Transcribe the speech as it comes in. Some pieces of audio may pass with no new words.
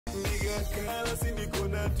Kala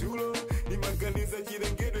sindikona tulo nimaganiza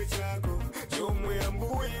chilengedwe chako chomwe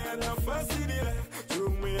ambuye anafasiria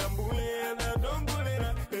chomwe ambuye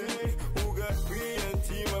anadongolera ukakwiya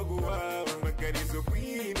mtima kuwawa maganizo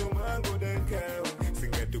bwino mangodankawa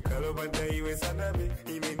singatukalo pandaiwe saname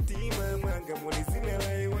ine mtima mwanga muli zina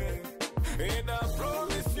la iwe. And I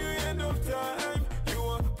promise you end of time you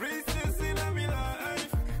are princess in my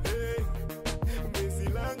life. Hey,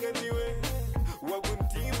 mbesilanga ndiwe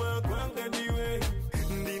wakuntima kwanga ndiwe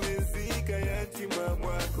ndinezika yatima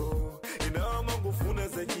mwako inaoma ngufuna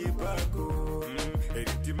za chipako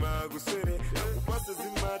elitima kuswere nakupasa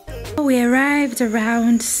zimate. We arrived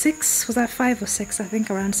around 6, was that 5 or 6? I think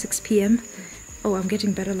around 6 p.m. Oh, I'm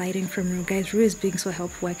getting better lighting from Rue. Guys, Rue is being so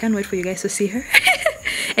helpful. I can't wait for you guys to see her.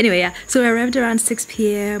 Anyway, yeah, so we arrived around 6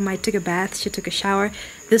 p.m. I took a bath, she took a shower.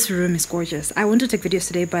 This room is gorgeous. I want to take videos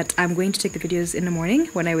today, but I'm going to take the videos in the morning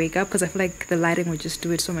when I wake up because I feel like the lighting would just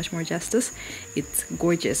do it so much more justice. It's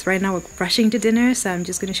gorgeous. Right now we're rushing to dinner, so I'm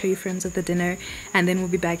just going to show you frames of the dinner, and then we'll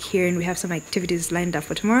be back here and we have some activities lined up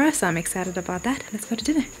for tomorrow, so I'm excited about that. Let's go to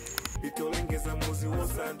dinner.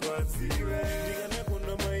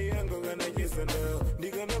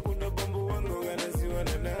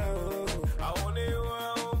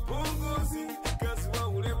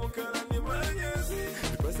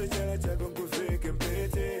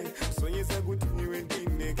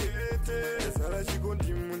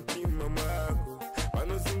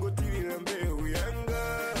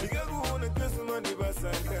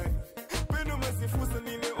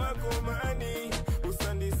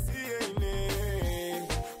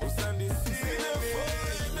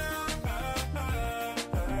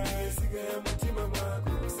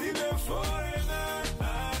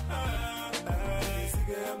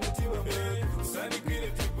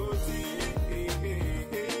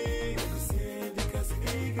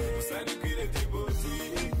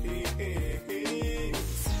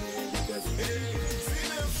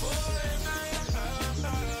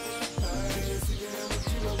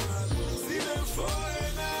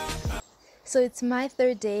 So it's my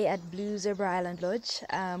third day at Blue Zebra Island Lodge.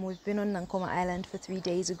 We've been on Nankoma Island for 3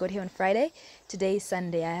 days. We got here on Friday. Today is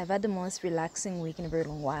Sunday. I have had the most relaxing week in a very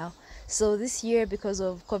long while. So this year, because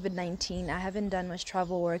of COVID-19, I haven't done much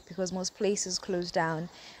travel work because most places closed down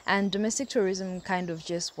and domestic tourism kind of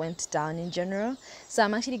just went down in general. So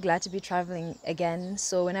I'm actually glad to be traveling again.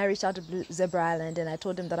 So when I reached out to Blue Zebra Island and I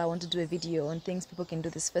told them that I want to do a video on things people can do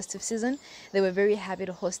this festive season, they were very happy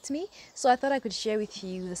to host me. So I thought I could share with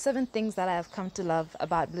you the 7 things that I have come to love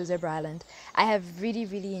about Blue Zebra Island. I have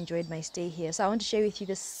really enjoyed my stay here. So I want to share with you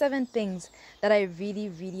the 7 things that I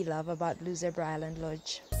really love about Blue Zebra Island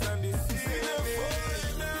Lodge.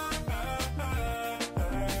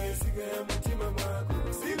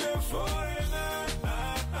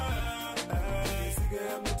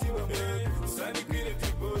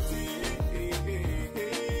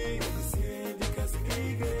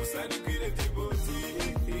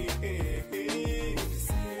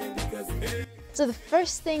 So the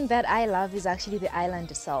first thing that I love is actually the island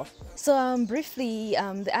itself. So briefly,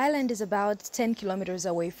 the island is about 10 kilometers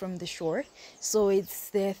away from the shore. So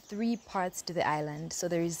there are 3 parts to the island. So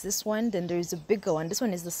there is this one, then there is a bigger one. This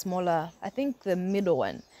one is the smaller, I think the middle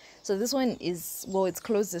one. So this one is, well, it's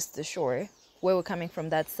closest to the shore. Where we're coming from,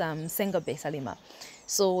 that's Sengabe Salima.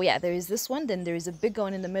 So yeah, there is this one, then there is a big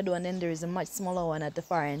one in the middle, and then there is a much smaller one at the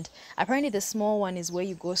far end. Apparently the small one is where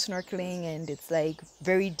you go snorkeling and it's like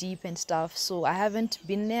very deep and stuff. So I haven't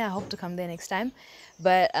been there. I hope to come there next time.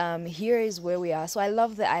 But here is where we are. So I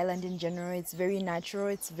love the island in general. It's very natural.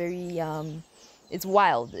 It's very it's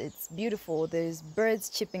wild. It's beautiful. There's birds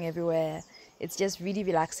chirping everywhere. It's just really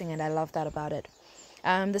relaxing, and I love that about it.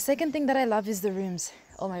 The second thing that I love is the rooms.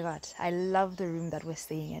 Oh my god, I love the room that we're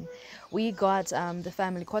staying in. We got the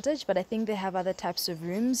family cottage, but I think they have other types of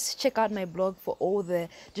rooms. Check out my blog for all the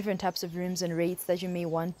different types of rooms and rates that you may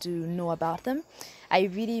want to know about them. I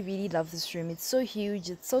really love this room. It's so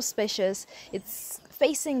huge, it's so spacious, it's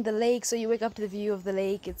facing the lake, so you wake up to the view of the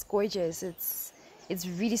lake. It's gorgeous. It's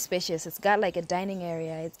really spacious. It's got like a dining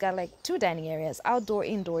area. It's got like 2 dining areas, outdoor,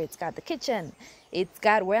 indoor. It's got the kitchen. It's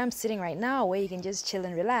got where I'm sitting right now, where you can just chill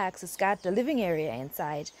and relax. It's got the living area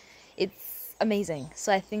inside. It's amazing.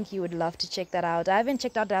 So I think you would love to check that out. I haven't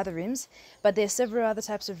checked out the other rooms, but there's several other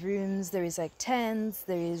types of rooms. There is like tents.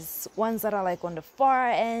 There is ones that are like on the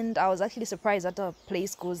far end. I was actually surprised that the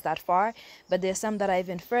place goes that far, but there's some that are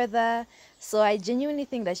even further. So I genuinely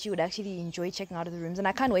think that you would actually enjoy checking out the rooms, and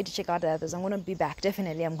I can't wait to check out the others. I'm going to be back.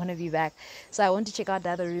 Definitely, I'm going to be back. So I want to check out the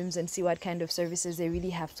other rooms and see what kind of services they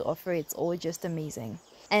really have to offer. It's all just amazing.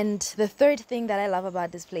 And the third thing that I love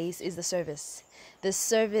about this place is the service. The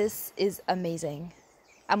service is amazing.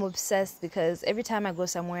 I'm obsessed because every time I go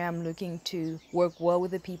somewhere, I'm looking to work well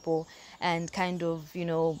with the people and kind of,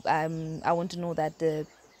 I want to know that the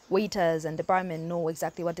waiters and the barmen know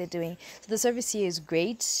exactly what they're doing. So the service here is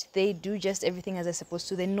great. They do just everything as they're supposed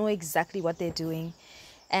to. They know exactly what they're doing.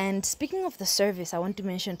 And speaking of the service, I want to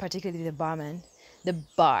mention particularly the barman, the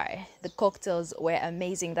bar. The cocktails were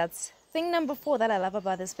amazing. That's thing number 4 that I love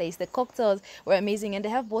about this place. The cocktails were amazing, and they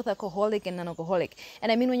have both alcoholic and non-alcoholic.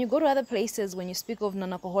 And I mean, when you go to other places, when you speak of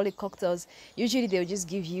non-alcoholic cocktails, usually they'll just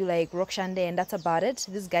give you like Rockshande and that's about it.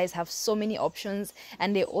 These guys have so many options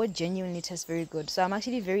and they all genuinely taste very good. So I'm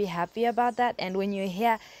actually very happy about that. And when you're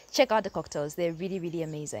here, check out the cocktails. They're really, really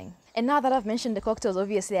amazing. And now that I've mentioned the cocktails,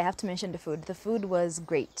 obviously I have to mention the food. The food was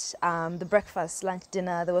great. The breakfast, lunch,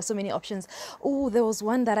 dinner, there were so many options. Oh, there was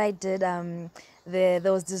one that I did. There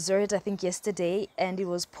was dessert, I think, yesterday, and it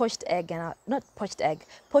was poached egg, and not poached egg,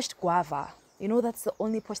 poached guava. You know, that's the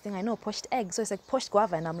only poached thing I know, poached egg. So it's like poached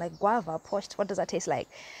guava, and I'm like, guava, poached, what does that taste like?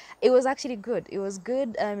 It was actually good. It was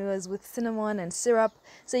good. It was with cinnamon and syrup,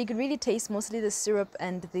 so you could really taste mostly the syrup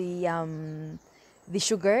and the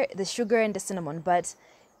sugar and the cinnamon, but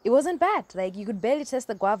it wasn't bad. Like, you could barely taste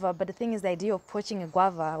the guava, but the thing is, the idea of poaching a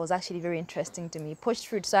guava was actually very interesting to me. Poached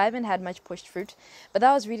fruit, so I haven't had much poached fruit, but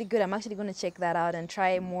that was really good. I'm actually going to check that out and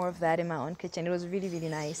try more of that in my own kitchen. It was really, really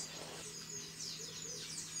nice.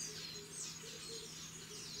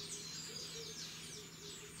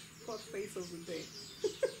 What face of the day?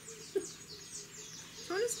 It's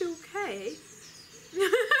honestly okay.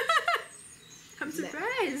 I'm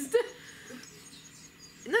surprised.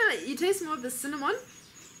 No, you taste more of the cinnamon.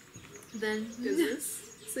 Then Does this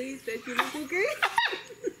say that you look okay?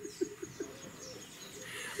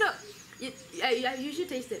 No, you should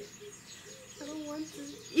taste it. I don't want to.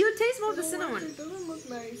 You taste more of the I don't cinnamon. want to. It doesn't look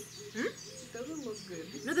nice. Hmm? It doesn't look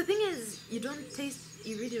good. No, the thing is, you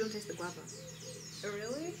really don't taste the guava. Oh,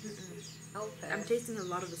 really? I'll pass. I'm tasting a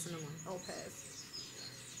lot of the cinnamon. I'll pass.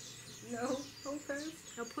 No, I'll pass.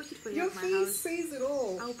 I'll poach it for you Your at my face house. says it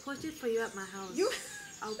all. I'll poach it for you at my house. You.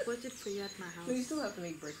 I'll poach it for you at my house. No, you still have to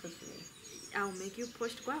make breakfast for me. I'll make you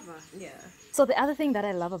poached guava. Yeah. So the other thing that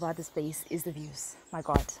I love about this place is the views. My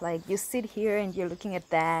God, like, you sit here and you're looking at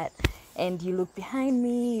that, and you look behind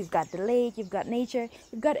me, you've got the lake, you've got nature,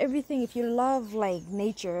 you've got everything. If you love like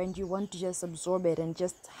nature and you want to just absorb it and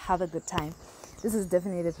just have a good time, this is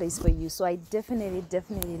definitely the place for you. So I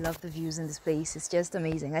definitely love the views in this place. It's just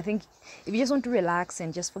amazing. I think if you just want to relax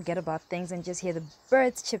and just forget about things and just hear the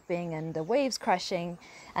birds chirping and the waves crashing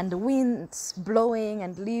and the winds blowing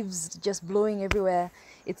and leaves just blowing everywhere,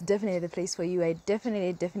 it's definitely the place for you. I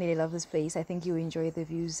definitely love this place. I think you enjoy the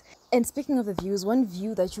views. And speaking of the views, one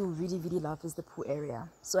view that you really love is the pool area.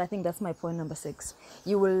 So I think that's my point number 6.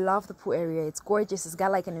 You will love the pool area. It's gorgeous. It's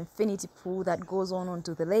got like an infinity pool that goes on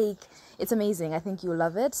onto the lake. It's amazing. I think you'll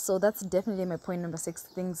love it. So that's definitely my point number 6,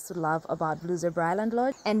 things to love about Blue Zebra Island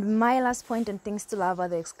Lodge. And my last point and things to love are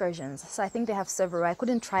the excursions. So I think they have several. I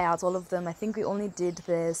couldn't try out all of them. I think we only did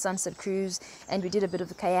the sunset cruise and we did a bit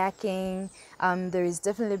of kayaking. There is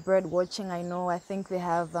definitely bird watching, I know. I think they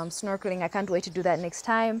have snorkeling. I can't wait to do that next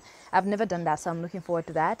time. I've never done that, so I'm looking forward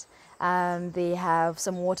to that. They have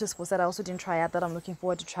some water sports that I also didn't try out that I'm looking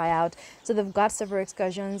forward to try out. So they've got several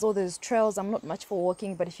excursions. Oh, there's trails. I'm not much for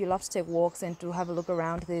walking, but if you love to take walks and to have a look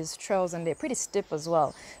around, there's trails and they're pretty steep as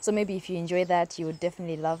well. So maybe if you enjoy that, you would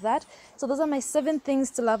definitely love that. So those are my 7 things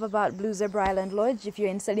to love about Blue Zebra Island Lodge. If you're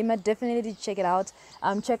in Salima, definitely check it out.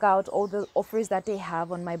 Check out all the offers that they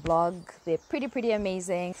have on my blog. They're pretty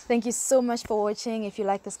amazing. Thank you so much for watching. If you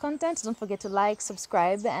like this content, don't forget to like,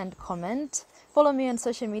 subscribe and comment. Follow me on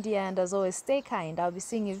social media, and as always, stay kind. I'll be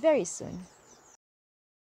seeing you very soon.